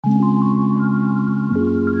Welcome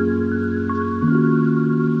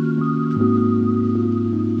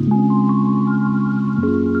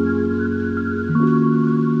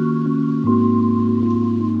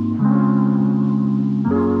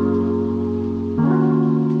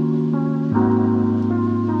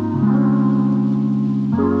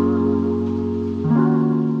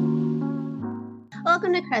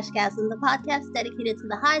to Crushgasm, the podcast dedicated to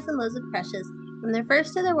the highs and lows of crushes. From their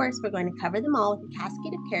first to their worst, we're going to cover them all with a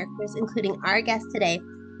cascade of characters, including our guest today,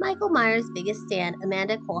 Michael Myers' biggest stan,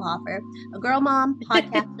 Amanda Kohlhofer, a girl mom,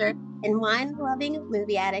 podcaster, and wine-loving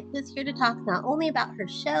movie addict who's here to talk not only about her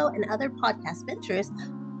show and other podcast ventures,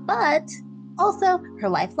 but also her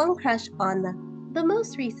lifelong crush on the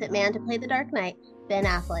most recent man to play the Dark Knight, Ben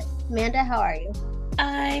Affleck. Amanda, how are you?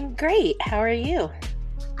 I'm great. How are you?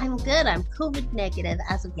 I'm good. I'm COVID negative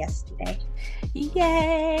as of yesterday.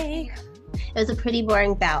 Yay! It was a pretty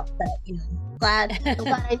boring bout, but I'm glad I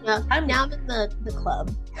know. Now I'm in the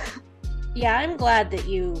club. Yeah, I'm glad that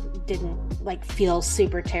you didn't feel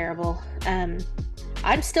super terrible.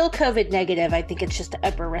 I'm still COVID negative. I think it's just an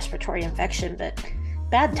upper respiratory infection, but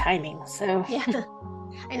bad timing. So yeah,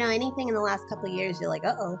 I know anything in the last couple of years, you're like,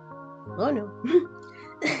 oh no.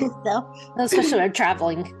 So especially when I'm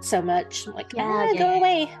traveling so much, I'm like, go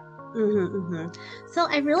away. So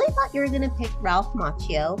I really thought you were going to pick Ralph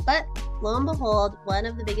Macchio, but lo and behold, one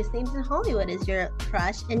of the biggest names in Hollywood is your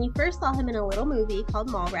crush, and you first saw him in a little movie called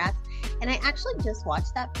Mallrats, and I actually just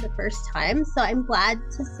watched that for the first time, so I'm glad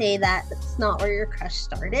to say that that's not where your crush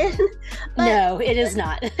started. No, it is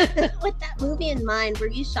not. With that movie in mind, were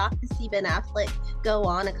you shocked to see Ben Affleck go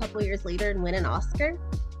on a couple years later and win an Oscar?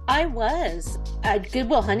 I was. Good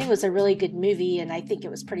Will Hunting was a really good movie, and I think it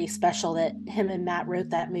was pretty special that him and Matt wrote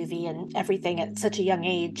that movie and everything at such a young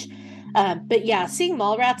age. But yeah, seeing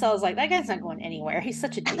Mallrats, I was like, that guy's not going anywhere. He's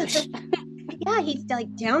such a douche. Yeah, he's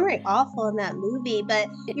downright awful in that movie, but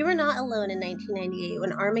you were not alone in 1998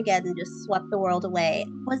 when Armageddon just swept the world away.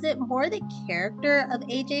 Was it more the character of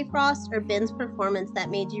AJ Frost or Ben's performance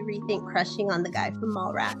that made you rethink crushing on the guy from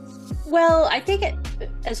Mallrats? Well, I think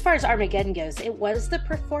as far as Armageddon goes, it was the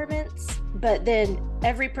performance, but then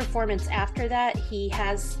every performance after that, he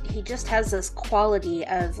just has this quality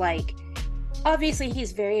of obviously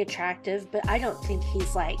he's very attractive, but I don't think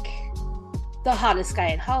he's the hottest guy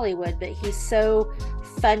in Hollywood, but he's so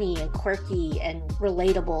funny and quirky and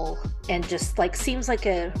relatable and just seems like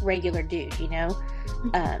a regular dude, you know?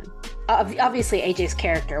 Obviously AJ's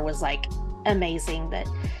character was amazing, but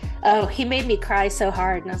he made me cry so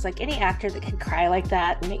hard, and I was like, any actor that can cry like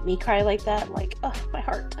that and make me cry like that, my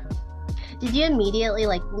heart. Did you immediately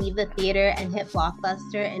leave the theater and hit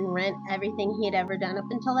Blockbuster and rent everything he had ever done up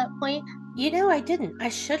until that point? You know, I didn't. I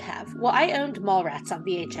should have. Well, I owned Mallrats on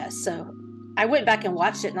VHS, so I went back and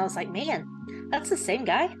watched it, and I was like, man, that's the same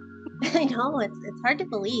guy. I know, it's hard to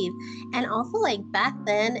believe. And also, back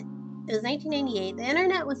then, it was 1998. The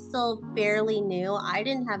internet was still fairly new. I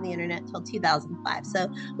didn't have the internet till 2005. So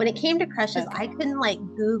when it came to crushes, I couldn't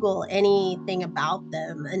Google anything about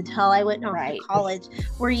them until I went off to college.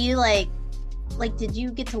 Were you did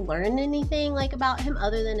you get to learn anything about him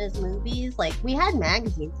other than his movies? We had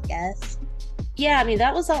magazines, I guess. Yeah, I mean,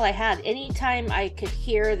 that was all I had. Anytime I could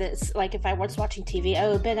hear this, if I was watching TV,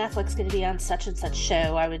 Ben Affleck's going to be on such and such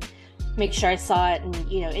show, I would make sure I saw it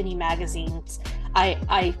in, any magazines.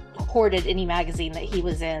 I hoarded any magazine that he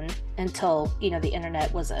was in until, the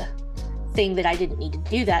internet was a thing that I didn't need to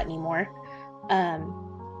do that anymore.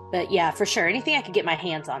 But yeah, for sure. Anything I could get my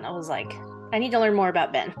hands on, I was like, I need to learn more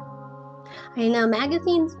about Ben. I know,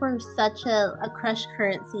 magazines were such a crush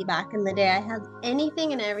currency back in the day. I had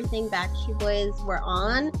anything and everything Backstreet Boys were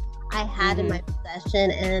on, I had in my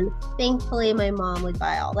possession, and thankfully my mom would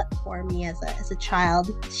buy all that for me as a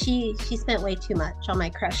child. She spent way too much on my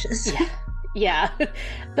crushes. Yeah.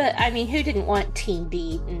 But I mean, who didn't want Teen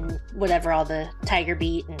Beat and whatever, all the Tiger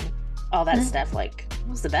Beat and all that stuff? It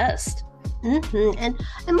was the best. And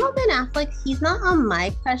while Ben Affleck, he's not on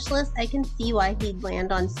my crush list, I can see why he'd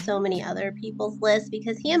land on so many other people's lists,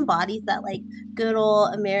 because he embodies that good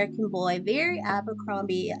old American boy, very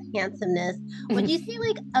Abercrombie handsomeness. Would you say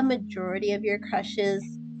a majority of your crushes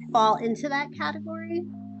fall into that category?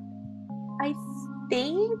 I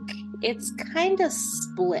think it's kind of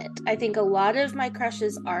split. I think a lot of my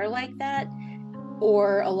crushes are like that,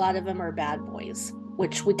 or a lot of them are bad boys,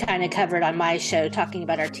 which we kind of covered on my show talking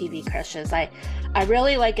about our TV crushes. I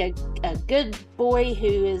really like a good boy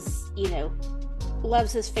who is,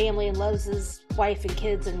 loves his family and loves his wife and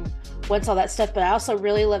kids and wants all that stuff, but I also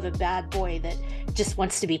really love a bad boy that just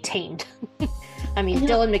wants to be tamed. I mean,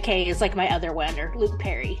 Dylan McKay is my other one, or Luke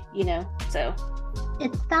Perry, so.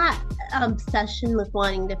 It's that obsession with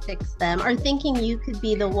wanting to fix them or thinking you could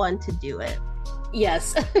be the one to do it.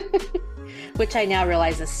 Yes. Which I now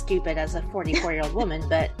realize is stupid as a 44-year-old woman,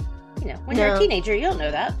 but when you're a teenager, you don't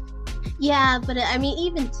know that. Yeah, but I mean,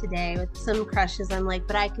 even today with some crushes, I'm like,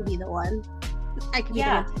 but I could be the one. I could be the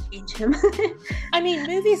one to change him. I mean,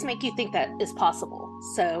 movies make you think that is possible,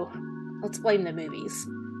 so let's blame the movies.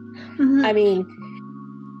 Mm-hmm. I mean,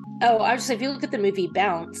 if you look at the movie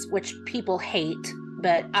Bounce, which people hate,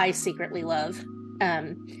 but I secretly love,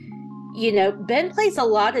 Ben plays a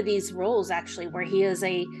lot of these roles actually where he is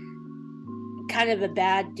a kind of a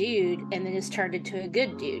bad dude and then is turned into a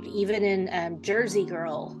good dude. Even in Jersey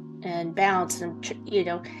Girl and Bounce, and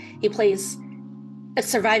he plays a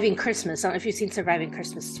Surviving Christmas. I don't know if you've seen Surviving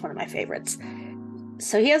Christmas. It's one of my favorites.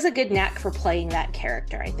 So he has a good knack for playing that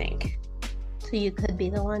character, I think. So you could be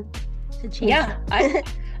the one to change. Yeah,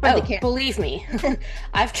 believe me,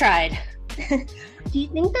 I've tried. Do you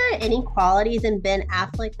think there are any qualities in Ben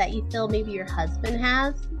Affleck that you feel maybe your husband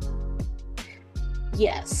has?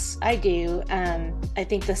 Yes, I do. I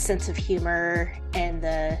think the sense of humor and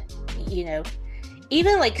the,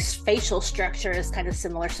 even like facial structure is kind of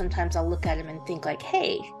similar. Sometimes I'll look at him and think like,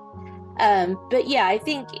 hey. But yeah, I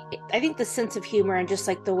think the sense of humor and just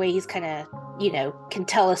like the way he's kind of, can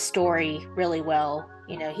tell a story really well.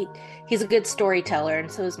 He's a good storyteller,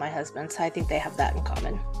 and so is my husband. So I think they have that in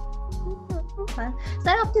common. Okay. So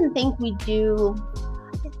I often think we do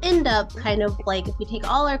end up kind of like, if we take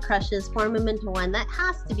all our crushes, form them into one, that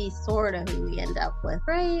has to be sort of who we end up with,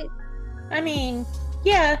 right? I mean,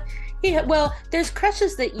 yeah. Well, there's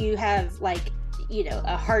crushes that you have like,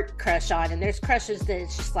 a heart crush on, and there's crushes that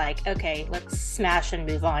it's just like, okay, let's smash and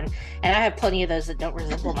move on. And I have plenty of those that don't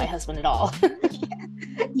resemble my husband at all.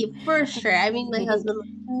 Yeah, for sure. I mean, my husband looks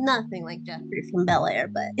nothing like Jeffrey from Bel-Air,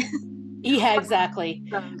 but yeah, exactly.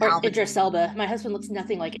 Or Idris Elba. My husband looks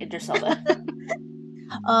nothing like Idris Elba.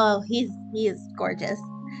 Oh, he is gorgeous.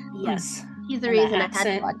 Yes. He's the reason I had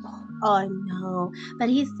to watch. Oh no, but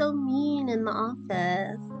he's so mean in the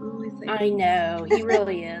office. I know, he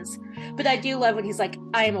really is. But I do love when he's like,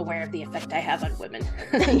 I am aware of the effect I have on women.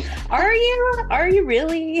 Are you? Are you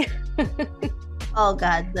really? Oh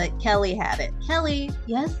God, but Kelly had it. Kelly,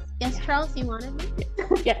 yes, Charles, you wanted me?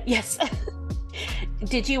 Yes.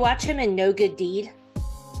 Did you watch him in No Good Deed?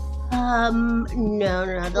 No.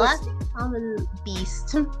 The last thing I saw him in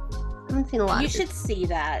Beast. I haven't seen a lot. You should see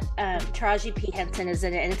that. Taraji P. Henson is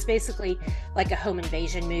in it, and it's basically like a home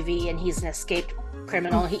invasion movie, and he's an escaped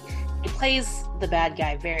criminal. He plays the bad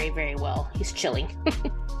guy very, very well. He's chilling.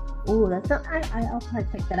 Oh, that's not. I'll probably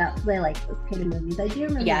check that out because I like those kind of movies. I do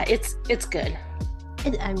remember. Yeah, it's good.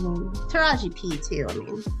 I mean, Taraji P. too. I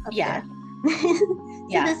mean, yeah.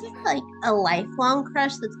 So this is like a lifelong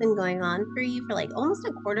crush that's been going on for you for like almost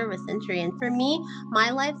a quarter of a century. And for me, my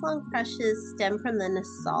lifelong crushes stem from the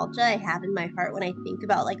nostalgia I have in my heart when I think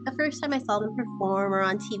about like the first time I saw them perform or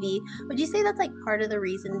on TV. Would you say that's like part of the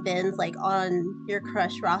reason Ben's like on your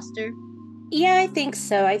crush roster? Yeah, I think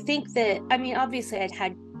so. I think that, I mean, obviously I'd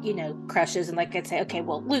had, crushes, and like I'd say, okay,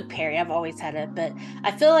 well, Luke Perry, I've always had it, but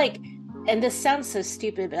I feel like, and this sounds so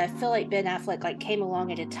stupid, but I feel like Ben Affleck like came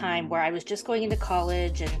along at a time where I was just going into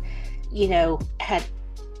college and, had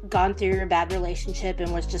gone through a bad relationship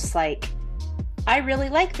and was just like, I really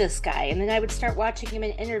like this guy. And then I would start watching him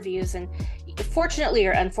in interviews, and fortunately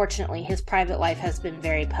or unfortunately, his private life has been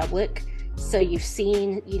very public. So you've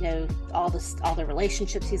seen, all the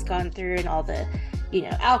relationships he's gone through and all the,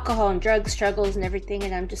 alcohol and drug struggles and everything.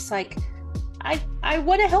 And I'm just like, I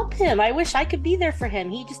want to help him. I wish I could be there for him.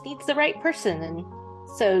 He just needs the right person. And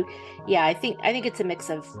so, yeah, I think it's a mix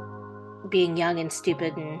of being young and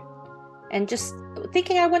stupid and just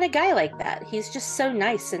thinking I want a guy like that. He's just so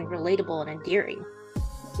nice and relatable and endearing.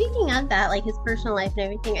 Speaking of that, like his personal life and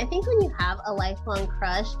everything, I think when you have a lifelong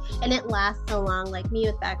crush and it lasts so long, like me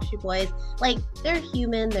with Backstreet Boys, like they're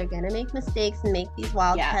human, they're gonna make mistakes and make these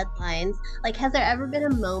wild headlines. Like, has there ever been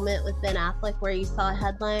a moment with Ben Affleck where you saw a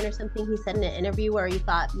headline or something he said in an interview where you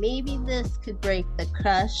thought maybe this could break the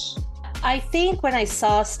crush? I think when I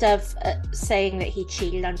saw stuff saying that he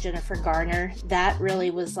cheated on Jennifer Garner, that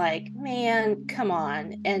really was like, man, come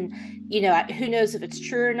on. And, who knows if it's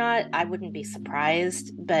true or not? I wouldn't be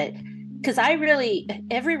surprised. But because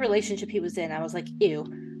every relationship he was in, I was like, ew.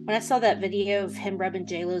 When I saw that video of him rubbing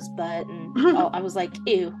J-Lo's butt, and I was like,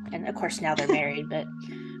 ew. And of course, now they're married. But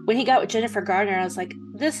when he got with Jennifer Garner, I was like,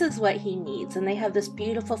 this is what he needs. And they have this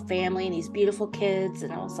beautiful family and these beautiful kids.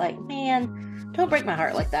 And I was like, man, don't break my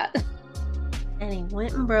heart like that. And he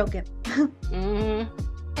went and broke it. Mm-hmm.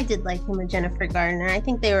 I did like him with Jennifer Garner. I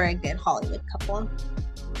think they were a good Hollywood couple.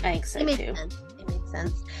 I think so too. It made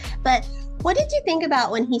sense. But What did you think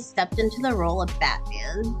about when he stepped into the role of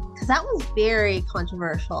Batman? Because that was very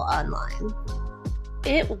controversial online.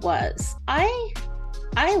 It was. I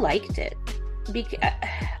liked it because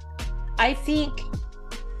I think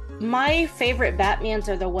my favorite Batmans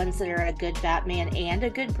are the ones that are a good Batman and a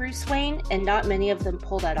good Bruce Wayne, and not many of them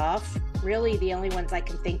pull that off. Really, the only ones I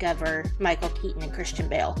can think of are Michael Keaton and Christian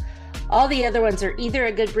Bale. All the other ones are either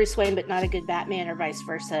a good Bruce Wayne but not a good Batman, or vice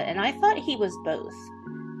versa. And I thought he was both.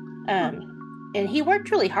 And he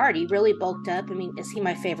worked really hard. He really bulked up. I mean, is he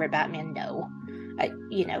my favorite Batman? No.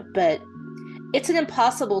 But it's an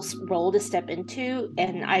impossible role to step into,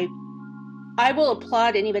 and I will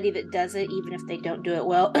applaud anybody that does it, even if they don't do it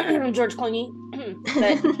well. George Clooney.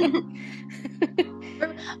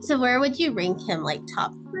 So where would you rank him? Like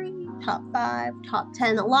top 3, top 5, top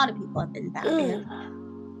 10? A lot of people have been Batman.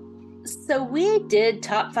 So we did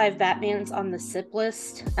top 5 Batmans on the SIP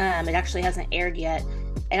list. It actually hasn't aired yet,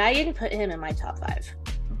 and I didn't put him in my top 5.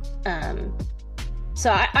 So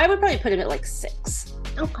I would probably put him at like 6.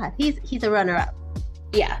 Okay, he's a runner-up.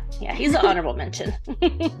 Yeah, he's an honorable mention.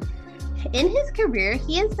 In his career,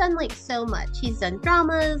 he has done like so much. He's done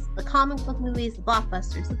dramas, the comic book movies, the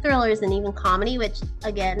blockbusters, the thrillers, and even comedy, which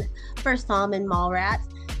again, first saw him in Mallrats.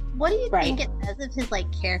 What do you think it says of his like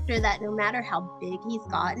character that no matter how big he's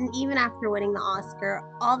gotten, even after winning the Oscar,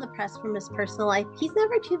 all the press from his personal life, he's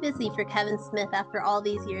never too busy for Kevin Smith after all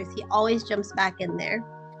these years. He always jumps back in there.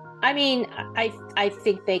 I mean, I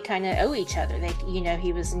think they kind of owe each other. They,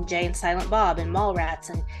 he was in Jay and Silent Bob and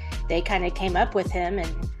Mallrats, and they kind of came up with him.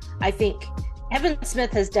 And I think Kevin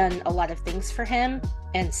Smith has done a lot of things for him.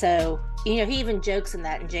 And so, he even jokes in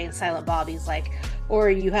that in Jay and Silent Bob. He's like,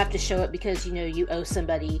 or you have to show it because, you owe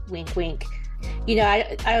somebody, wink, wink.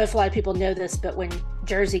 I don't know if a lot of people know this, but when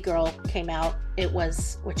Jersey Girl came out, it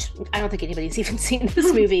was, which I don't think anybody's even seen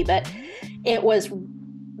this movie, but it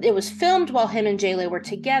was filmed while him and J-Lo were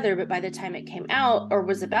together, but by the time it came out or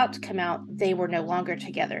was about to come out, they were no longer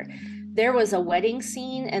together. There was a wedding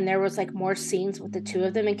scene, and there was like more scenes with the two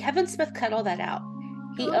of them, and Kevin Smith cut all that out.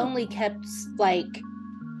 He only kept like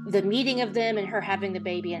the meeting of them and her having the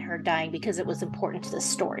baby and her dying because it was important to the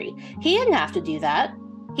story. He didn't have to do that.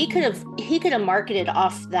 He could have marketed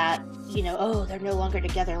off that, oh, they're no longer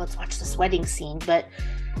together, let's watch this wedding scene, but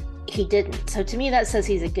he didn't. So to me, that says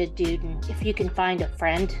he's a good dude, and if you can find a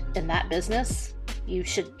friend in that business, you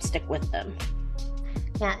should stick with them.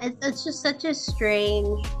 Yeah, it's just such a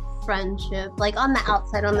strange friendship. Like on the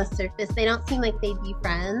outside, on the surface, they don't seem like they'd be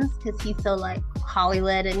friends because he's so like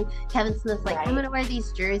Hollywood, and Kevin Smith's like, I'm gonna wear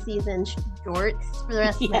these jerseys and shorts for the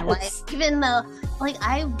rest of my life, even though like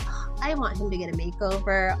I want him to get a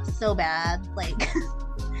makeover so bad. Like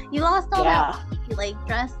you lost all that weight, like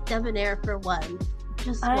dress debonair for once.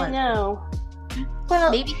 I know. Well,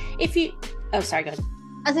 maybe if you... Oh, sorry, go ahead.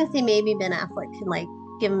 I was going to say maybe Ben Affleck can, like,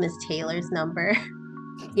 give him his Taylor's number.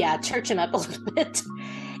 Yeah, church him up a little bit.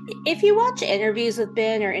 If you watch interviews with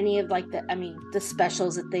Ben or any of, like, the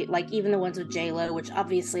specials that they... Like, even the ones with J-Lo, which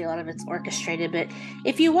obviously a lot of it's orchestrated, but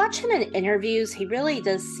if you watch him in interviews, he really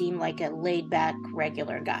does seem like a laid-back,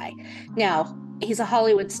 regular guy. Now, he's a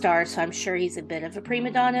Hollywood star, so I'm sure he's a bit of a prima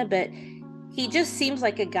donna, but... He just seems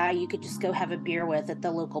like a guy you could just go have a beer with at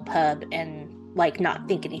the local pub and, like, not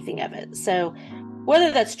think anything of it. So,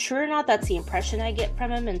 whether that's true or not, that's the impression I get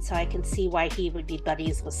from him, and so I can see why he would be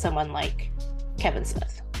buddies with someone like Kevin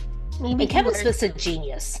Smith. And Kevin Smith's a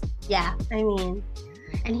genius. Yeah, I mean,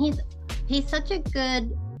 and he's such a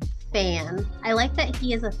good fan. I like that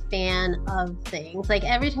he is a fan of things. Like,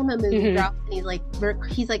 every time a movie drops, and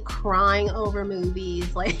he's like crying over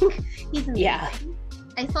movies. Like, he's amazing. Yeah.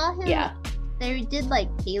 I saw him. Yeah. They did like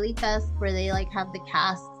Paley Fest where they like have the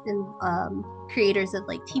cast and creators of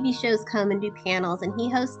like TV shows come and do panels, and he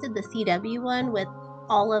hosted the CW one with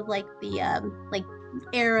all of like the like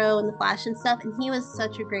Arrow and the Flash and stuff, and he was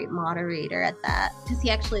such a great moderator at that because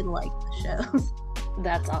he actually liked the shows.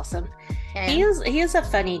 That's awesome. And he is a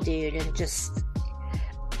funny dude, and just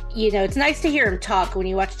it's nice to hear him talk when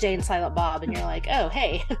you watch Jay and Silent Bob and you're like, oh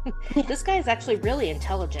hey, this guy's actually really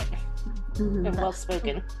intelligent and well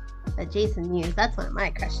spoken. Jason Mewes, that's one of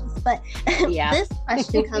my crushes. But this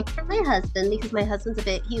question comes from my husband because my husband's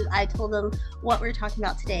I told him what we're talking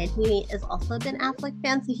about today, and he is also a Ben Affleck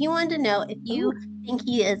fan, so he wanted to know if you think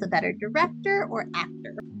he is a better director or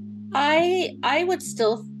actor. I would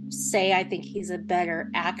still say I think he's a better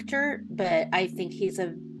actor, but I think he's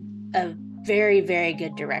a very, very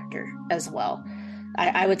good director as well.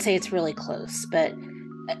 I would say it's really close, but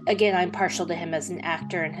again, I'm partial to him as an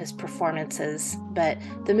actor and his performances, but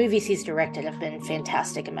the movies he's directed have been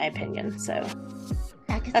fantastic in my opinion. So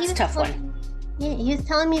that's a tough one. Yeah, he was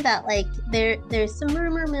telling me that like there's some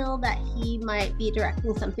rumor mill that he might be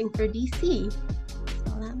directing something for DC.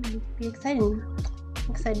 So that might be exciting. I'm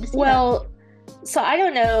excited to see Well, so I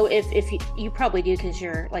don't know if you probably do because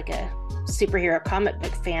you're like a superhero comic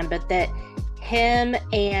book fan, but that him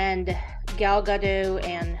and Gal Gadot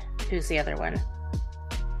and who's the other one?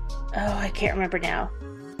 Oh, I can't remember now.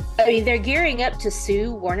 I mean, they're gearing up to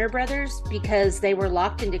sue Warner Brothers because they were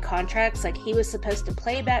locked into contracts. Like, he was supposed to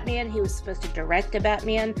play Batman, he was supposed to direct a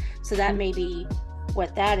Batman, so that may be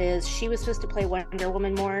what that is. She was supposed to play Wonder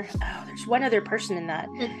Woman more. Oh, there's one other person in that.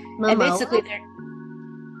 Momoa? And basically they're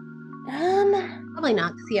probably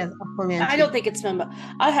not because he has Aquaman. I don't think it's Momoa.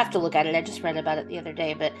 I'll have to look at it. I just read about it the other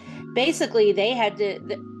day, but basically they had to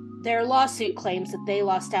their lawsuit claims that they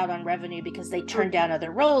lost out on revenue because they turned down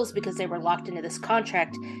other roles because they were locked into this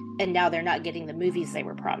contract, and now they're not getting the movies they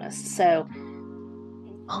were promised. So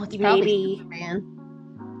it's maybe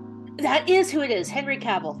Superman. That is who it is. Henry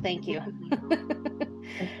Cavill. Thank you.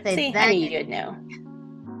 See, I knew you'd know.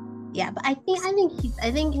 Yeah, but I think Henry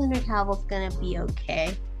Cavill's gonna be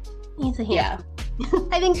okay. He's a hero. Yeah.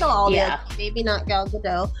 I think they'll all be okay. Maybe not Gal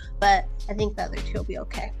Gadot, but I think the other two will be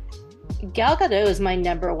okay. Gal Gadot is my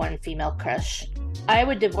number one female crush. I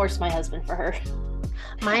would divorce my husband for her.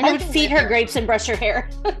 I would feed her grapes and brush her hair.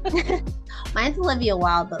 Mine's Olivia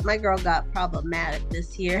Wilde, but my girl got problematic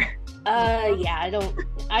this year. Yeah,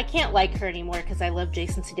 I can't like her anymore because I love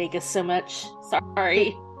Jason Sudeikis so much.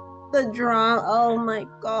 Sorry. The drama. Oh my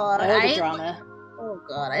god. The drama. Oh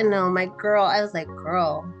god, I know. My girl, I was like,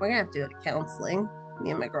 girl, we're gonna have to go to counseling.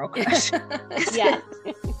 Me and my girl crush. Yeah.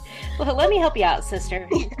 Well, let me help you out, sister.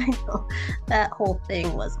 I know. That whole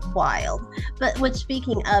thing was wild. But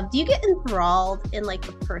speaking of, do you get enthralled in like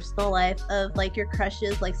the personal life of like your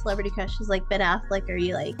crushes, like celebrity crushes like Ben Affleck? Are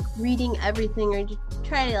you like reading everything, or do you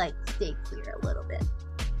try to like stay clear a little bit?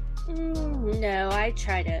 No, I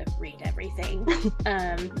try to read everything.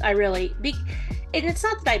 I really and it's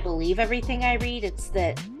not that I believe everything I read, it's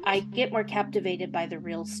that I get more captivated by the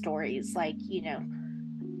real stories, like, you know,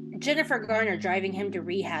 Jennifer Garner driving him to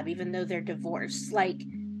rehab even though they're divorced. Like,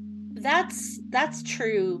 that's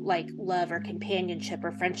true, like, love or companionship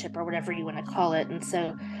or friendship or whatever you want to call it. And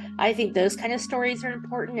so I think those kind of stories are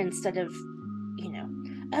important instead of, you know,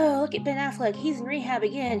 oh, look at Ben Affleck, he's in rehab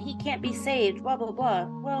again, he can't be saved, blah blah blah.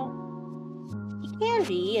 Well, he can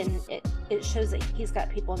be, and it shows that he's got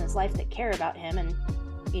people in his life that care about him, and,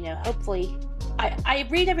 you know, hopefully I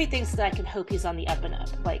read everything so that I can hope he's on the up and up.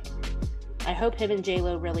 Like, I hope him and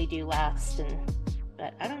J-Lo really do last,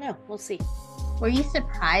 but I don't know. We'll see. Were you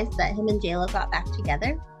surprised that him and J-Lo got back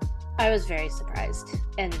together? I was very surprised,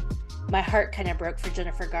 and my heart kind of broke for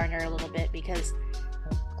Jennifer Garner a little bit because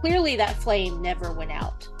clearly that flame never went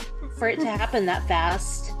out. For it to happen that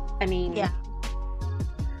fast, I mean... Yeah.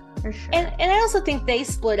 For sure. And I also think they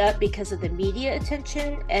split up because of the media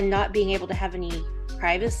attention and not being able to have any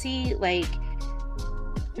privacy. Like,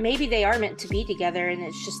 maybe they are meant to be together, and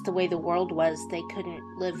it's just the way the world was. They couldn't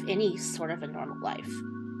live any sort of a normal life.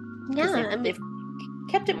 Yeah, they've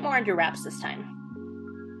kept it more under wraps this time.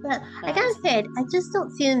 But I gotta say, I just don't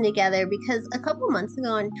see them together because a couple months ago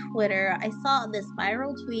on Twitter, I saw this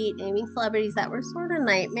viral tweet naming celebrities that were sort of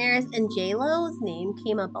nightmares, and J-Lo's name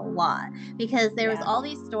came up a lot because there was all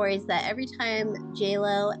these stories that every time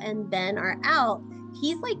J-Lo and Ben are out,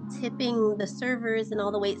 he's like tipping the servers and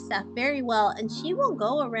all the wait staff very well, and she will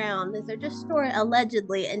go around, these are just stories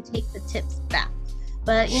allegedly, and take the tips back.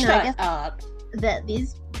 But you know, I guess that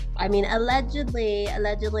these, I mean, allegedly,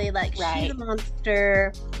 like, she's a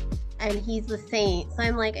monster and he's the saint. So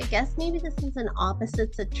I'm like, I guess maybe this is an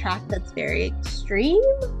opposites attract that's very extreme.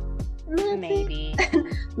 Maybe.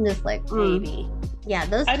 I'm just like, maybe. Yeah,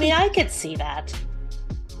 those. I mean, I could see that.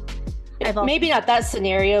 Maybe not that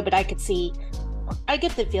scenario, but I could see. I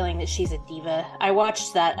get the feeling that she's a diva. I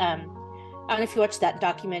watched that. I don't know if you watched that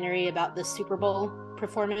documentary about the Super Bowl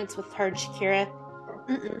performance with her and Shakira.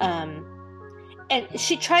 And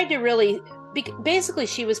she tried to really, basically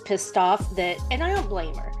she was pissed off that, and I don't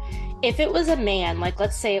blame her. If it was a man, like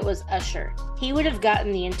let's say it was Usher, he would have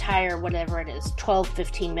gotten the entire, whatever it is, 12,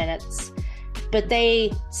 15 minutes. But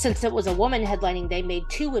since it was a woman headlining, they made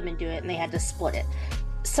two women do it and they had to split it.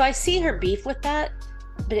 So I see her beef with that,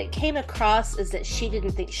 but it came across as that she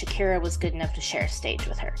didn't think Shakira was good enough to share a stage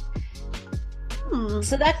with her.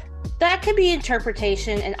 So that could be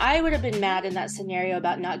interpretation, and I would have been mad in that scenario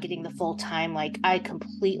about not getting the full time. Like, I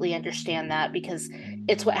completely understand that because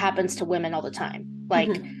it's what happens to women all the time.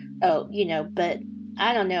 Like, oh, you know, but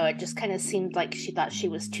I don't know. It just kind of seemed like she thought she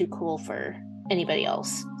was too cool for anybody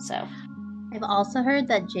else. So I've also heard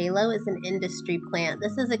that J-Lo is an industry plant.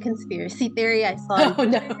 This is a conspiracy theory I saw. Oh,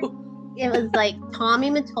 no. It was like Tommy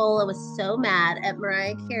Mottola was so mad at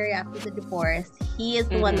Mariah Carey after the divorce. He is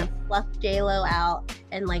the one that fluffed J-Lo out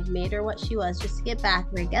and like made her what she was just to get back.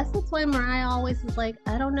 And I guess that's why Mariah always is like,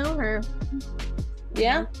 I don't know her.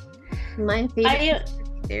 Yeah. My favorite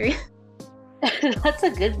theory. That's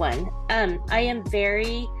a good one. I am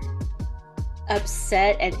very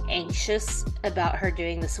upset and anxious about her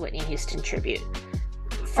doing this Whitney Houston tribute.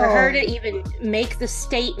 For her to even make the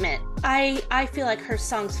statement, I feel like her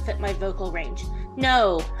songs fit my vocal range.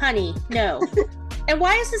 No, honey, no. And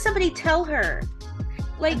why doesn't somebody tell her?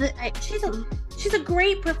 Like, she's a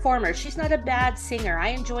great performer. She's not a bad singer. I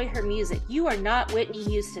enjoy her music. You are not Whitney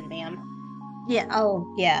Houston, ma'am. Yeah.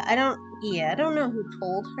 Oh, yeah. I don't know who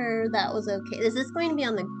told her that was okay. Is this going to be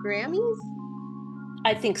on the Grammys?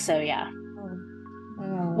 I think so, yeah.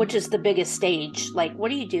 Which is the biggest stage. Like,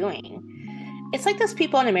 what are you doing? It's like those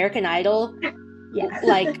people on American Idol. Yeah.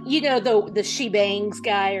 Like, you know, the She Bangs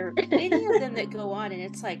guy or any of them that go on, and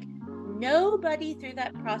it's like nobody through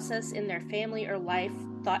that process in their family or life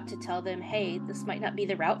thought to tell them, hey, this might not be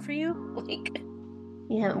the route for you. Like,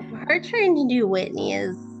 yeah, her trying to do Whitney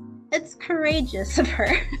it's courageous of her.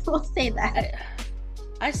 We'll say that.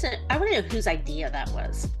 I want to know whose idea that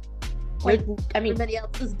was. Like, I mean, everybody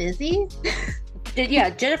else was busy.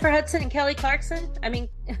 Jennifer Hudson and Kelly Clarkson. I mean,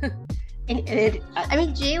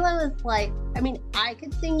 J-Lo is like, I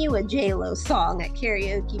could sing you a J-Lo song at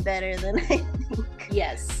karaoke better than I think.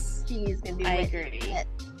 Yes, she's gonna do. I agree.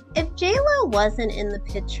 If J-Lo wasn't in the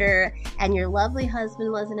picture and your lovely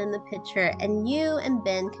husband wasn't in the picture and you and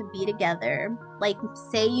Ben could be together, like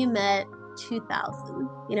say you met 2000,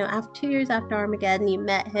 after 2 years after Armageddon, you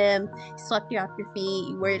met him, he swept you off your feet,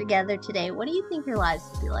 you were together today, what do you think your lives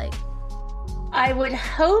would be like? I would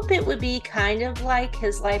hope it would be kind of like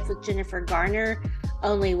his life with Jennifer Garner,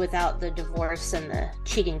 only without the divorce and the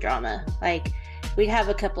cheating drama. Like, we'd have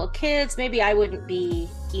a couple of kids. Maybe I wouldn't be,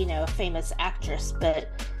 a famous actress, but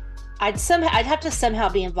I'd have to somehow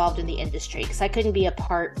be involved in the industry because I couldn't be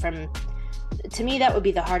apart from. To me, that would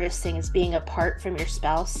be the hardest thing, is being apart from your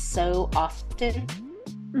spouse so often.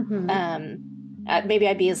 Mm-hmm. Maybe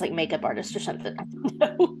I'd be as like makeup artist or something.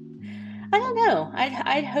 I don't know.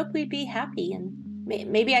 I'd hope we'd be happy, and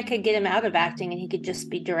maybe I could get him out of acting and he could just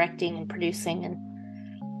be directing and producing, and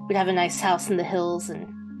we'd have a nice house in the hills and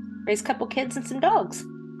raise a couple kids and some dogs.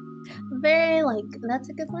 Very that's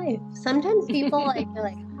a good life. Sometimes people they're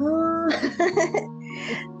like, oh.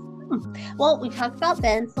 Well, we talked about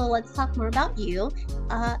Ben, so let's talk more about you.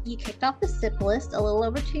 You kicked off the SIP list a little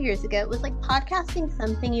over 2 years ago. It was like podcasting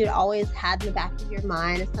something you'd always had in the back of your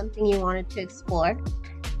mind, as something you wanted to explore?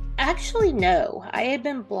 Actually, no. I had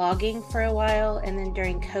been blogging for a while, and then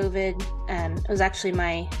during COVID, it was actually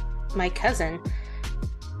my cousin.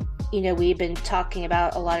 We'd been talking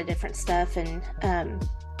about a lot of different stuff, and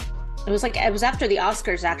it was after the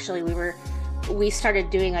Oscars. Actually, we started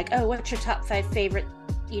doing what's your top 5 favorite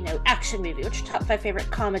action movie? What's your top 5 favorite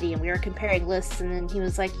comedy? And we were comparing lists, and then he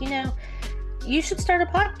was like, you should start a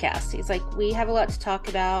podcast. He's like, we have a lot to talk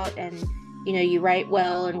about, and you write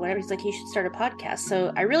well and whatever. He's like, you should start a podcast.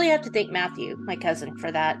 So I really have to thank Matthew, my cousin,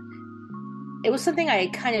 for that. It was something I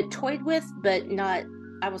kind of toyed with, but not,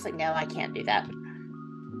 I was like, no, I can't do that.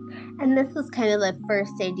 And this was kind of the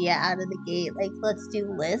first idea out of the gate, like, let's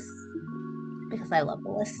do lists, because I love the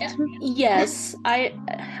list. Yes, I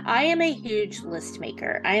am a huge list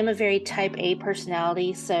maker. I am a very type A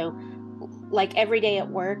personality, so like every day at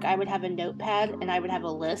work, I would have a notepad and I would have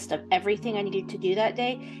a list of everything I needed to do that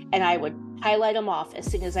day, and I would highlight them off as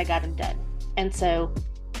soon as I got them done. And so,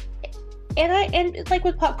 and like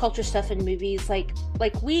with pop culture stuff and movies, like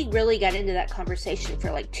we really got into that conversation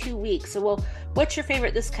for like 2 weeks. So, well, what's your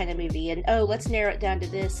favorite this kind of movie? And let's narrow it down to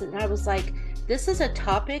this. And I was like, this is a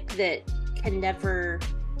topic that can never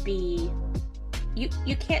be.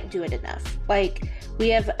 You can't do it enough. Like, we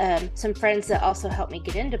have some friends that also helped me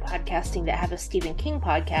get into podcasting that have a Stephen King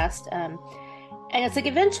podcast, and it's like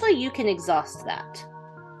eventually you can exhaust that.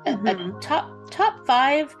 Mm-hmm. A top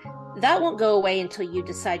 5, that won't go away until you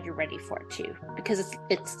decide you're ready for it too, because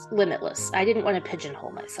it's limitless. I didn't want to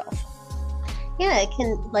pigeonhole myself. Yeah, it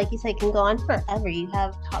can, like you said, can go on forever. You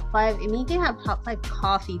have top 5. You can have top 5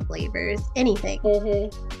 coffee flavors, anything.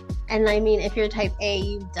 Mm-hmm. And if you're type A,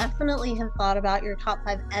 you definitely have thought about your top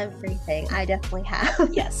 5 everything. I definitely have.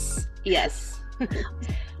 Yes.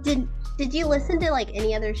 Did you listen to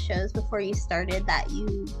any other shows before you started that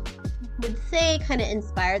you would say kind of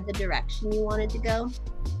inspired the direction you wanted to go?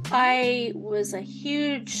 I was a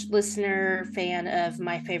huge fan of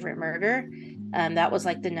My Favorite Murder. That was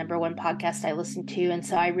the number one podcast I listened to. And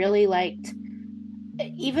so I really liked,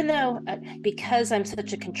 even though because I'm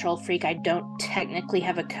such a control freak, I don't technically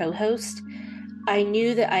have a co-host. I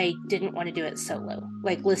knew that I didn't want to do it solo.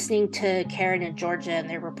 Like listening to Karen and Georgia and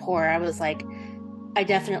their rapport, I was like, I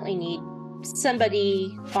definitely need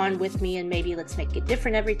somebody on with me, and maybe let's make it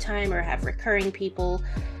different every time or have recurring people.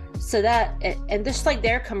 So that, and just like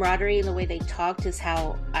their camaraderie and the way they talked is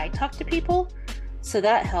how I talk to people. So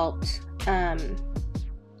that helped.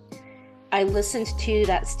 I listened to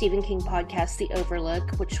that Stephen King podcast, The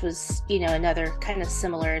Overlook, which was, another kind of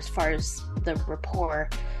similar as far as the rapport.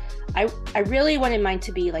 I really wanted mine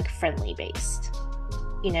to be like friendly based,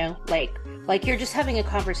 like you're just having a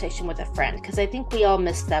conversation with a friend, because I think we all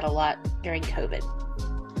missed that a lot during COVID.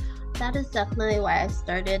 That is definitely why I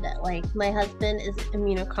started. Like, my husband is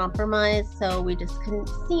immunocompromised, so we just couldn't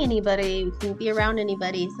see anybody, we couldn't be around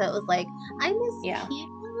anybody. So it was like, I miss people.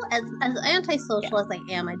 As antisocial as I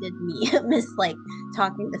am, I did miss like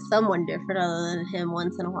talking to someone different other than him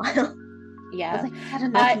once in a while. Yeah, I was like, I had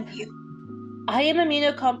enough of you. I am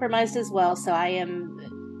immunocompromised as well, so I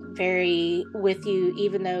am very with you,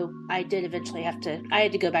 even though I did eventually I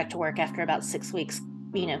had to go back to work after about 6 weeks,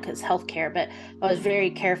 because healthcare, but I was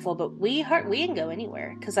very careful. But we didn't go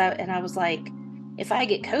anywhere because I was like, if I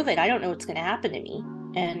get COVID, I don't know what's going to happen to me.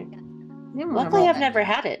 And luckily I've never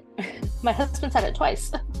had it. My husband's had it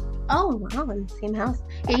twice. Oh, wow, in the same house.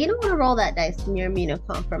 Yeah, you don't want to roll that dice when you're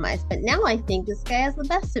immunocompromised. But now I think this guy has the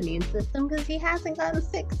best immune system because he hasn't gotten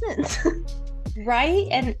sick since. Right?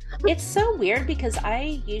 And it's so weird because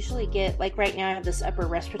I usually get, like right now I have this upper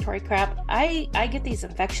respiratory crap. I get these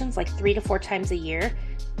infections like 3 to 4 times a year.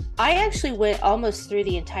 I actually went almost through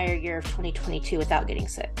the entire year of 2022 without getting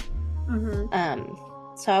sick.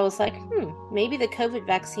 Mm-hmm. So I was like, maybe the COVID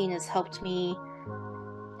vaccine has helped me.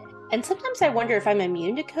 And sometimes I wonder if I'm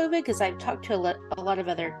immune to COVID, because I've talked to a lot of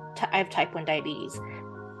other, I have type 1 diabetes.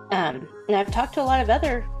 And I've talked to a lot of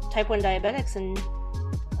other type 1 diabetics, and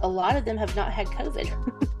a lot of them have not had COVID.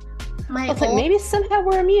 I was like, maybe somehow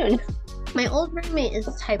we're immune. My old roommate is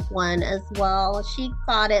type 1 as well. She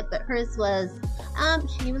got it, but hers was,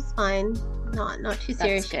 she was fine. Not too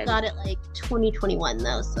serious. She got it like 2021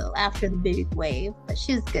 though, so after the big wave. But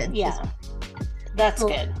she's good. Yeah, that's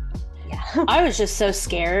good. Yeah. I was just so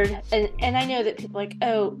scared, and I know that people are like,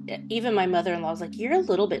 oh, even my mother-in-law was like, you're a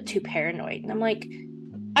little bit too paranoid, and I'm like,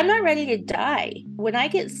 I'm not ready to die. When I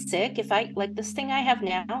get sick, if I like this thing I have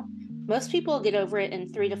now, most people get over it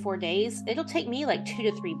in 3 to 4 days. It'll take me like 2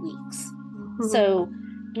 to 3 weeks. Mm-hmm. So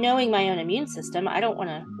knowing my own immune system, I don't want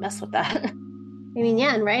to mess with that. I mean,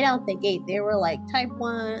 yeah, and right out the gate, they were like type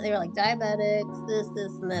 1, they were like diabetics, this,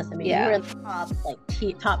 and this. I mean, you were in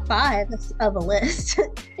the top 5 of a list.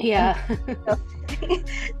 Yeah.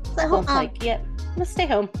 So, let's stay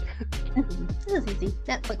home. It was easy.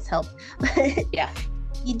 Netflix helped. Yeah.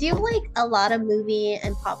 You do like a lot of movie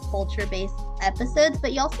and pop culture based episodes,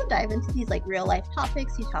 but you also dive into these like real life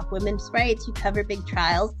topics. You talk women's rights, you cover big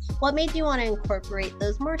trials. What made you want to incorporate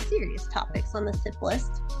those more serious topics on the SIP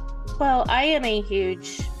list? Well, I am a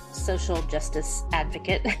huge social justice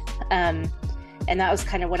advocate. And that was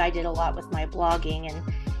kind of what I did a lot with my blogging.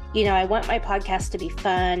 And, I want my podcast to be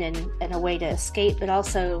fun and a way to escape. But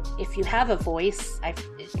also, if you have a voice,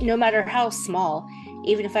 no matter how small,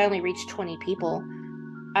 even if I only reach 20 people,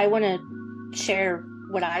 I want to share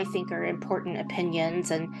what I think are important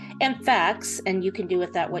opinions and facts. And you can do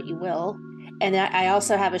with that what you will. And I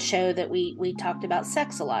also have a show that we talked about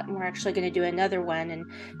sex a lot, and we're actually going to do another one. And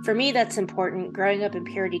for me, that's important. Growing up in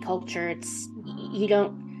purity culture, you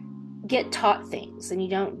don't get taught things, and you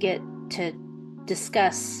don't get to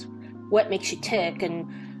discuss what makes you tick and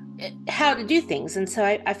how to do things. And so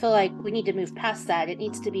I feel like we need to move past that. It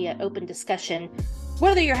needs to be an open discussion,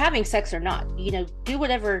 whether you're having sex or not. Do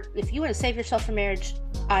whatever. If you want to save yourself from marriage,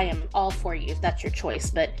 I am all for you if that's your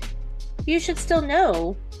choice. But you should still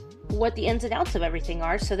know what the ins and outs of everything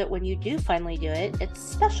are, so that when you do finally do it, it's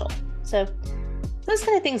special. So those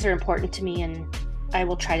kind of things are important to me, and I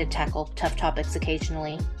will try to tackle tough topics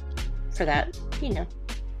occasionally for that,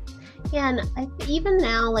 Yeah, and even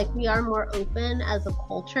now, like, we are more open as a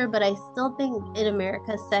culture, but I still think in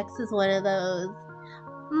America, sex is one of those,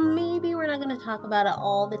 maybe we're not going to talk about it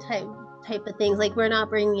all the type of things. Like, we're not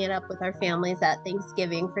bringing it up with our families at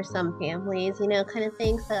Thanksgiving for some families, kind of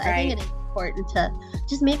thing. So right. I think it is important to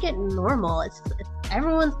just make it normal.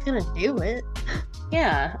 Everyone's gonna do it.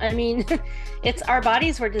 Yeah, I mean, it's our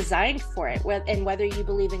bodies were designed for it, and whether you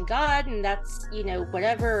believe in God, and that's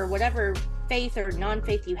whatever faith or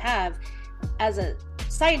non-faith you have,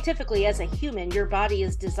 scientifically as a human, your body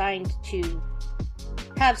is designed to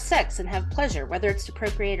have sex and have pleasure, whether it's to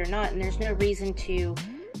procreate or not. And there's no reason to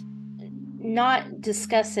not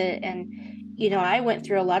discuss it. And I went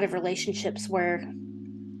through a lot of relationships where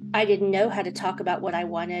I didn't know how to talk about what I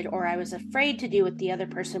wanted, or I was afraid to do what the other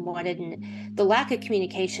person wanted. And the lack of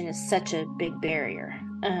communication is such a big barrier.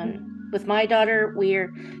 With my daughter,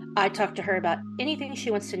 I talk to her about anything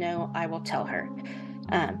she wants to know. I will tell her.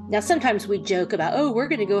 Now, sometimes we joke about, oh, we're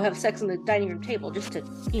going to go have sex on the dining room table just to,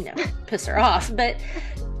 piss her off. But,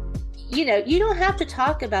 you don't have to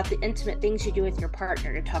talk about the intimate things you do with your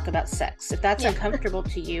partner to talk about sex. If that's uncomfortable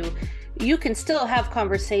to you, you can still have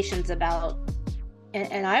conversations about,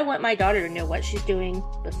 and I want my daughter to know what she's doing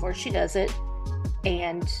before she does it.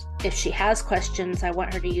 And if she has questions, I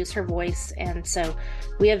want her to use her voice. And so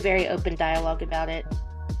we have very open dialogue about it.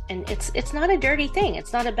 And it's not a dirty thing.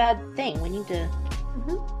 It's not a bad thing. We need to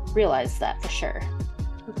realize that for sure.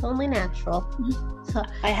 It's only natural. So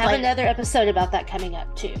I have another episode about that coming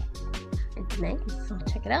up too. Nice. I'll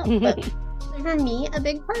check it out. But for me, a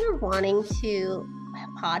big part of wanting to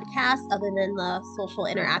podcast other than the social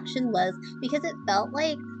interaction was because it felt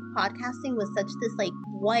like podcasting was such this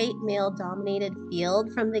white male dominated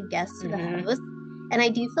field from the guest to the host. And I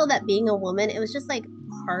do feel that being a woman, it was just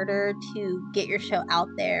harder to get your show out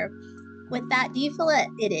there. With that, do you feel that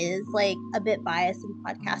it is a bit biased in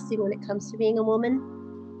podcasting when it comes to being a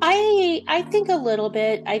woman? I think a little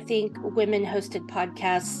bit. I think women hosted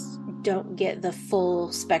podcasts don't get the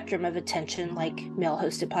full spectrum of attention like male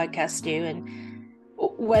hosted podcasts do. And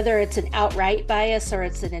whether it's an outright bias or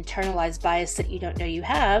it's an internalized bias that you don't know you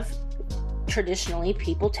have, traditionally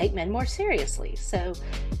people take men more seriously. So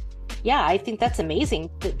yeah, I think that's amazing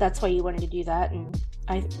that's why you wanted to do that. And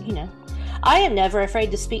I am never afraid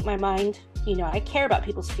to speak my mind. I care about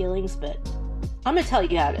people's feelings, but I'm gonna tell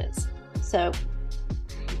you how it is. So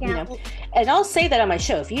and I'll say that on my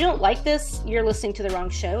show. If you don't like this, you're listening to the wrong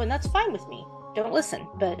show, and that's fine with me. Don't listen,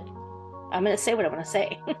 but I'm gonna say what I want to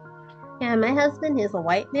say. Yeah, my husband is a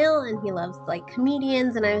white male and he loves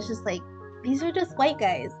comedians, and I was just these are just white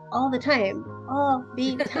guys all the time, all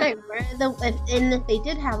the time. If they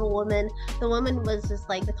did have a woman, the woman was just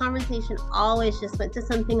the conversation always just went to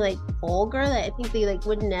something vulgar that I think they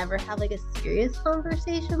would never have a serious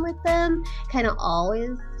conversation with them. Kind of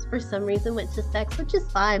always for some reason went to sex, which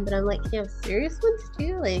is fine, but I'm you have serious ones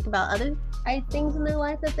too, about other things in their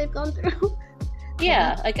life that they've gone through.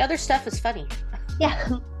 Yeah, other stuff is funny.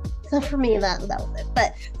 Yeah. So for me, that was it.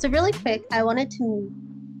 But so really quick, I wanted to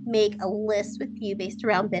make a list with you based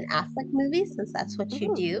around Ben Affleck movies, since that's what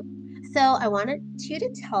you do. So I wanted you to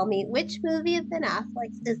tell me which movie of Ben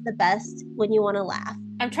Affleck's is the best when you want to laugh.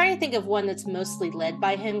 I'm trying to think of one that's mostly led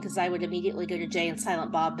by him, because I would immediately go to Jay and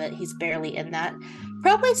Silent Bob, but he's barely in that.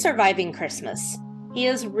 Probably Surviving Christmas. He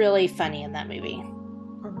is really funny in that movie.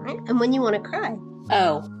 All right. And when you want to cry?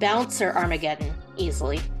 Oh, Bounce or Armageddon,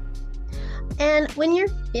 easily. And when you're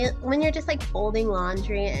just folding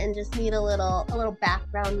laundry and just need a little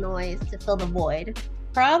background noise to fill the void,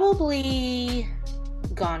 probably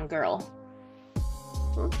Gone Girl.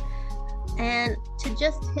 And to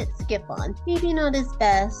just hit skip on, maybe not his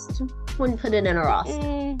best, wouldn't put it in a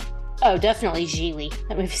roster. Oh, definitely Gigli.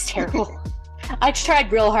 That movie's terrible. I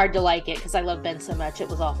tried real hard to like it because I love Ben so much. It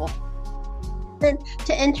was awful. Then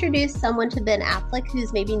to introduce someone to Ben Affleck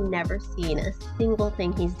who's maybe never seen a single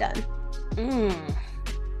thing he's done.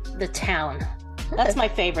 The Town. That's my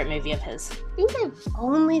favorite movie of his. I think I've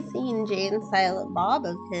only seen Jay and Silent Bob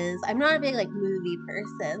of his. I'm not a big movie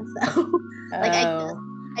person, so I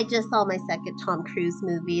just saw my second Tom Cruise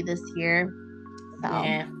movie this year. So.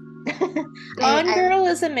 Yeah. Gone Girl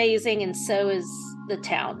is amazing, and so is The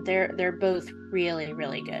Town. They're both really,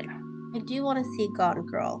 really good. I do want to see Gone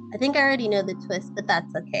Girl. I think I already know the twist, but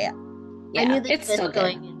that's okay. Yeah, I knew the it's twist still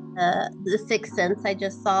going in the Sixth Sense I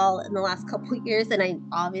just saw in the last couple of years, and I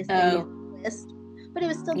obviously knew the twist, but it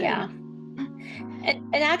was still good. Yeah.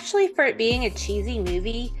 And actually, for it being a cheesy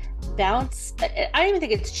movie, Bounce, I don't even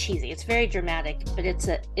think it's cheesy. It's very dramatic, but it's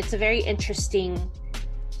a very interesting.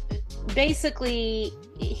 Basically,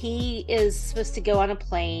 he is supposed to go on a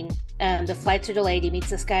plane. The flights are delayed. He meets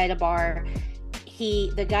this guy at a bar.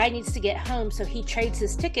 The guy needs to get home, so he trades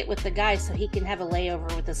his ticket with the guy so he can have a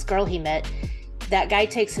layover with this girl he met. That guy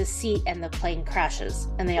takes his seat and the plane crashes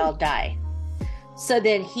and they all die. So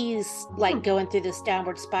then he's going through this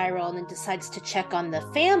downward spiral and then decides to check on the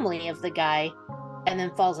family of the guy and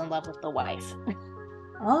then falls in love with the wife.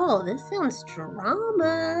 Oh, this sounds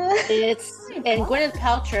drama. And Gwyneth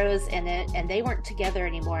Paltrow is in it, and they weren't together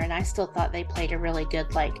anymore, and I still thought they played a really good,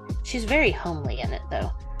 she's very homely in it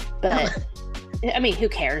though. But I mean, who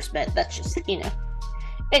cares? But that's just,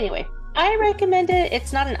 Anyway, I recommend it.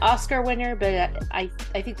 It's not an Oscar winner, but I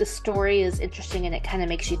think the story is interesting, and it kind of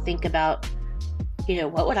makes you think about,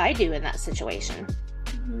 what would I do in that situation?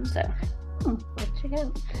 Mm-hmm. So Check it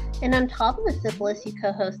out. And on top of the SIP list, you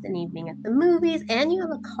co-host An Evening at the Movies, and you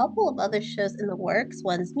have a couple of other shows in the works.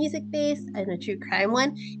 One's music-based and a true crime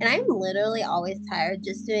one. And I'm literally always tired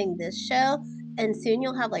just doing this show. And soon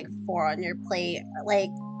you'll have like 4 on your plate. Like,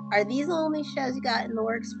 are these the only shows you got in the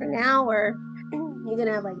works for now, or you're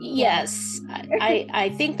gonna have like 4? Yes,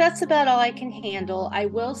 I think that's about all I can handle. I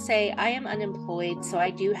will say I am unemployed, so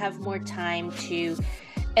I do have more time to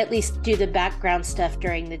at least do the background stuff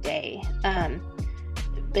during the day.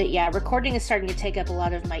 But yeah, recording is starting to take up a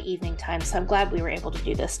lot of my evening time, so I'm glad we were able to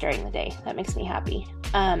do this during the day. That makes me happy.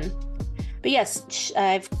 But yes,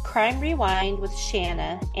 I've Crime Rewind with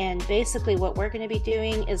Shanna, and basically what we're going to be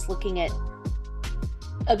doing is looking at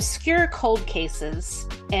obscure cold cases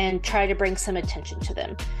and try to bring some attention to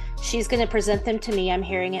them. She's going to present them to me. I'm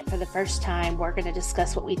hearing it for the first time. We're going to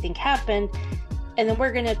discuss what we think happened, and then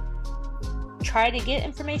we're going to try to get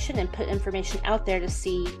information and put information out there to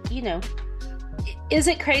see, is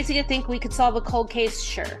it crazy to think we could solve a cold case?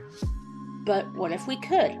 Sure. But what if we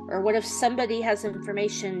could? Or what if somebody has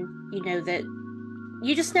information, that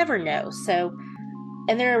you just never know? So,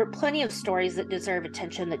 and there are plenty of stories that deserve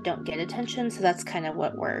attention that don't get attention. So that's kind of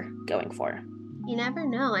what we're going for. You never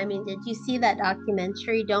know. I mean, did you see that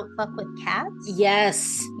documentary, Don't Fuck with Cats?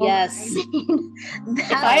 Yes.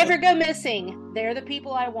 If I ever go missing, they're the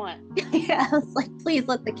people I want. Yeah, I was like, please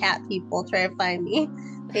let the cat people try to find me.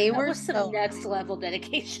 They were some next level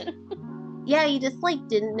dedication. Yeah, you just like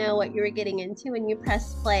didn't know what you were getting into when you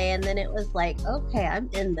pressed play, and then it was like, okay, I'm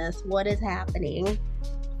in this. What is happening?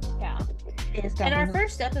 Yeah. And our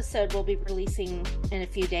first episode will be releasing in a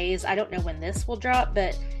few days. I don't know when this will drop,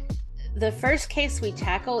 but the first case we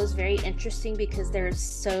tackle is very interesting because there is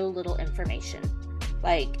so little information.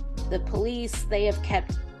 Like, the police, they have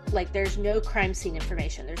kept, like, there's no crime scene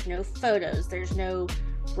information. There's no photos. There's no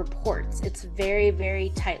reports. It's very,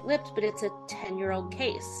 very tight-lipped, but it's a 10-year-old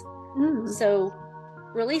case. So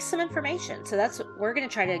release some information. So that's what we're going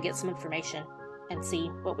to try to get, some information and see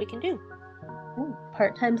what we can do.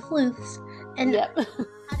 Part-time sleuths. And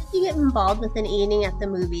How did you get involved with An Evening at the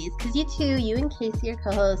Movies? Because you and Casey, your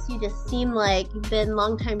co-host, you just seem like you've been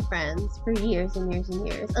longtime friends for years and years and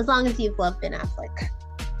years, as long as you've loved Ben Affleck.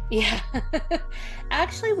 Yeah.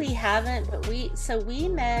 Actually, we haven't, but we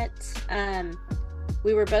met,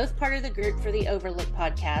 we were both part of the group for the Overlook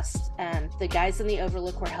podcast. The guys in the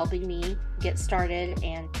Overlook were helping me get started,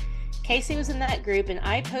 and Casey was in that group, and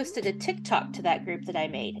I posted a TikTok to that group that I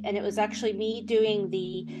made, and it was actually me doing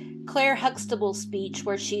the Claire Huxtable speech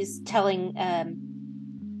where she's telling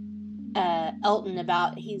Elton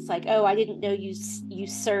about, he's like, oh, I didn't know you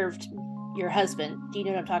served your husband. Do you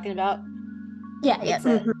know what I'm talking about? Yeah.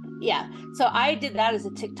 Yeah. So I did that as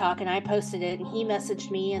a TikTok, and I posted it, and he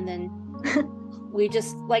messaged me, and then we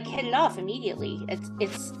just like hit it off immediately.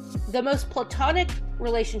 It's the most platonic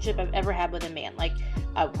relationship I've ever had with a man. Like,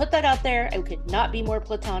 I would put that out there. I could not be more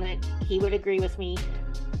platonic. He would agree with me.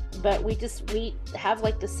 But we have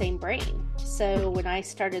like the same brain. So when I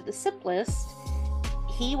started the SIP list,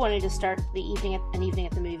 he wanted to start An Evening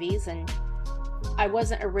at the Movies, and I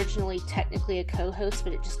wasn't originally technically a co-host,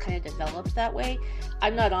 but it just kind of developed that way.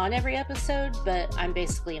 I'm not on every episode, but I'm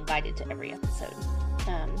basically invited to every episode.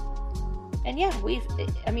 And yeah,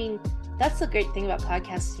 that's the great thing about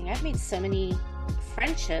podcasting. I've made so many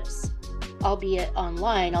friendships, albeit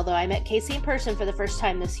online, although I met Casey in person for the first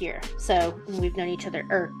time this year. So we've known each other,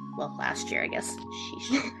 last year, I guess.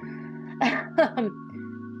 Sheesh.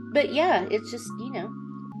 But yeah, it's just,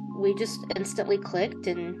 we just instantly clicked,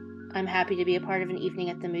 and I'm happy to be a part of An Evening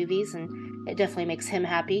at the Movies, and it definitely makes him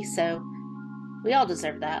happy. So we all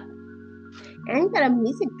deserve that. And you got a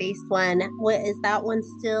music-based one. What is that one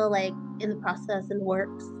still like in the process, in the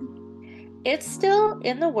works? It's still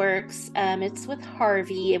in the works. It's with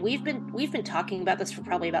Harvey, and we've been talking about this for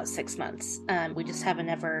probably about 6 months. We just haven't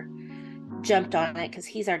ever jumped on it because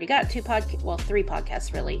he's already got 3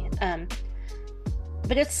 podcasts really.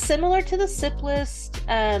 But it's similar to the SIP list.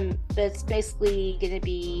 But it's basically going to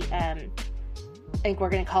be, I think we're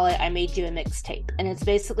going to call it I Made You a Mixtape. And it's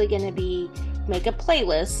basically going to be make a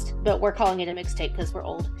playlist, but we're calling it a mixtape because we're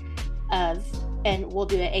old, and we'll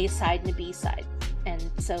do an A-side and a B-side.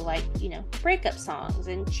 And so, like, breakup songs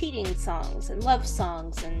and cheating songs and love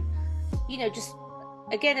songs, and, just,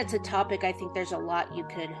 again, it's a topic I think there's a lot you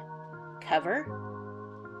could cover.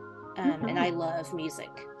 And I love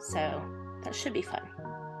music, so that should be fun.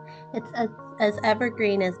 It's as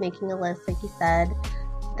evergreen as making a list, like you said.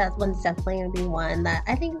 That one's definitely going to be one that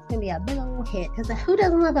I think is going to be a big old hit, because who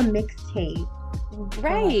doesn't love a mixtape?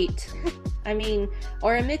 Right. I mean,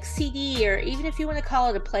 or a mixed CD, or even if you want to call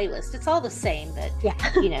it a playlist, it's all the same. But,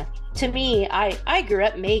 to me, I grew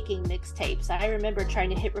up making mixtapes. I remember trying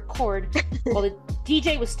to hit record while the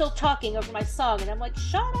DJ was still talking over my song, and I'm like,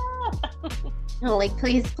 shut up. No, like,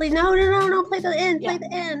 please, no, play the end, play the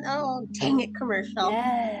end. Oh, dang it, commercial.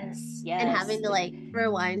 Yes. And having to, like,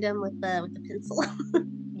 rewind them with the pencil.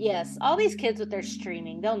 Yes, all these kids with their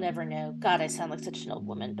streaming, they'll never know. God, I sound like such an old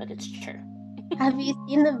woman, but it's true. Have you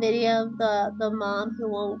seen the video of the mom who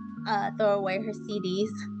won't throw away her CDs?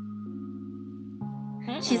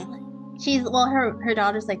 Her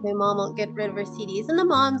daughter's like, my mom won't get rid of her CDs, and the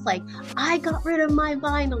mom's like, I got rid of my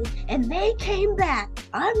vinyls and they came back.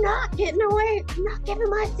 I'm not giving my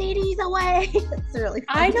CDs away. It's really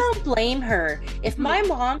funny. I don't blame her. If my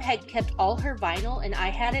mom had kept all her vinyl and I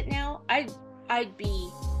had it now, I'd be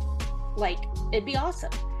like, it'd be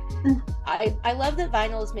awesome. I love that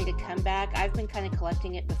vinyl has made a comeback. I've been kind of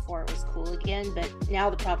collecting it before it was cool again, but now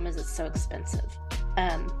the problem is it's so expensive.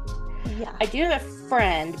 I do have a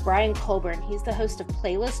friend, Brian Colburn. He's the host of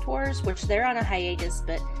Playlist Wars, which they're on a hiatus,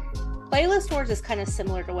 but Playlist Wars is kind of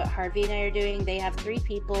similar to what Harvey and I are doing. They have 3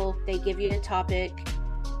 people, they give you a topic,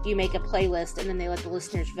 you make a playlist, and then they let the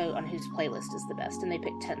listeners vote on whose playlist is the best, and they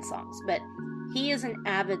pick 10 songs. But he is an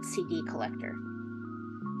avid CD collector,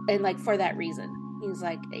 and like for that reason. He's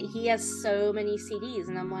like, he has so many CDs,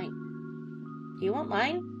 and I'm like, do you want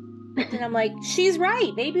mine? And I'm like, she's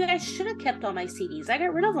right. Maybe I should have kept all my CDs. I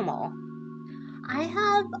got rid of them all.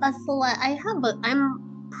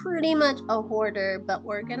 I'm pretty much a hoarder, but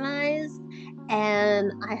organized,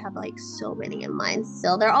 and I have like so many in mine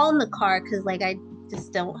still. They're all in the car because like I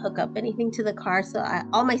just don't hook up anything to the car, so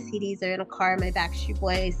all my CDs are in a car. My Backstreet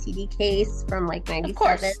Boys CD case from like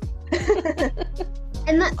 97.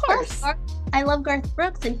 And that, of course, I love Garth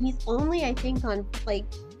Brooks, and he's only, I think, on like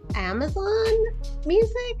Amazon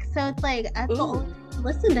Music, so it's like that's the only way to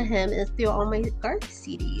listen to him is through all my Garth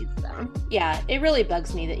CDs. So. Yeah, it really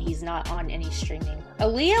bugs me that he's not on any streaming.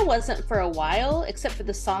 Aaliyah wasn't for a while, except for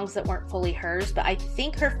the songs that weren't fully hers, but I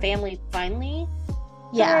think her family finally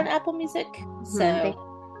put her on Apple Music, so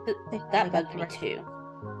that bugged me too.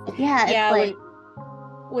 Yeah, it's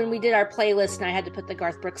when we did our playlist and I had to put the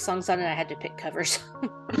Garth Brooks songs on and I had to pick covers.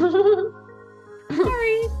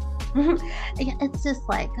 Sorry. Yeah, it's just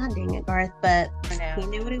like, God dang it, Garth, but he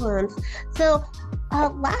knew what he wants. So,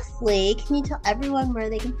 lastly, can you tell everyone where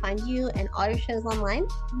they can find you and all your shows online?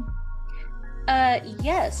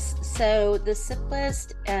 Yes. So the Sip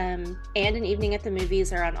List and An Evening at the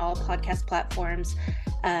Movies are on all podcast platforms.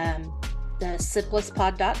 The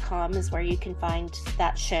siplistpod.com is where you can find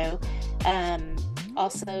that show.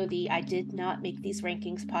 Also, the I Did Not Make These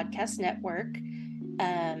Rankings podcast network.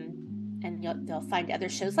 And they'll find other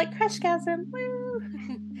shows like Crushgasm. Woo!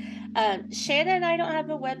 Shanna and I don't have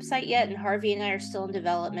a website yet, and Harvey and I are still in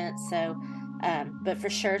development. So, but for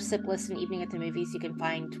sure, Sip List and Evening at the Movies, you can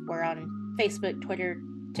find. We're on Facebook, Twitter,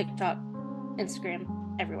 TikTok, Instagram,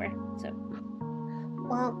 everywhere. So.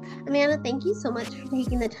 Well, Amanda, thank you so much for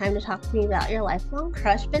taking the time to talk to me about your lifelong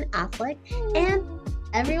crush, Ben Affleck. And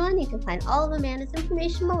everyone, you can find all of Amanda's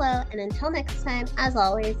information below. And until next time, as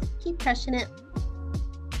always, keep crushing it.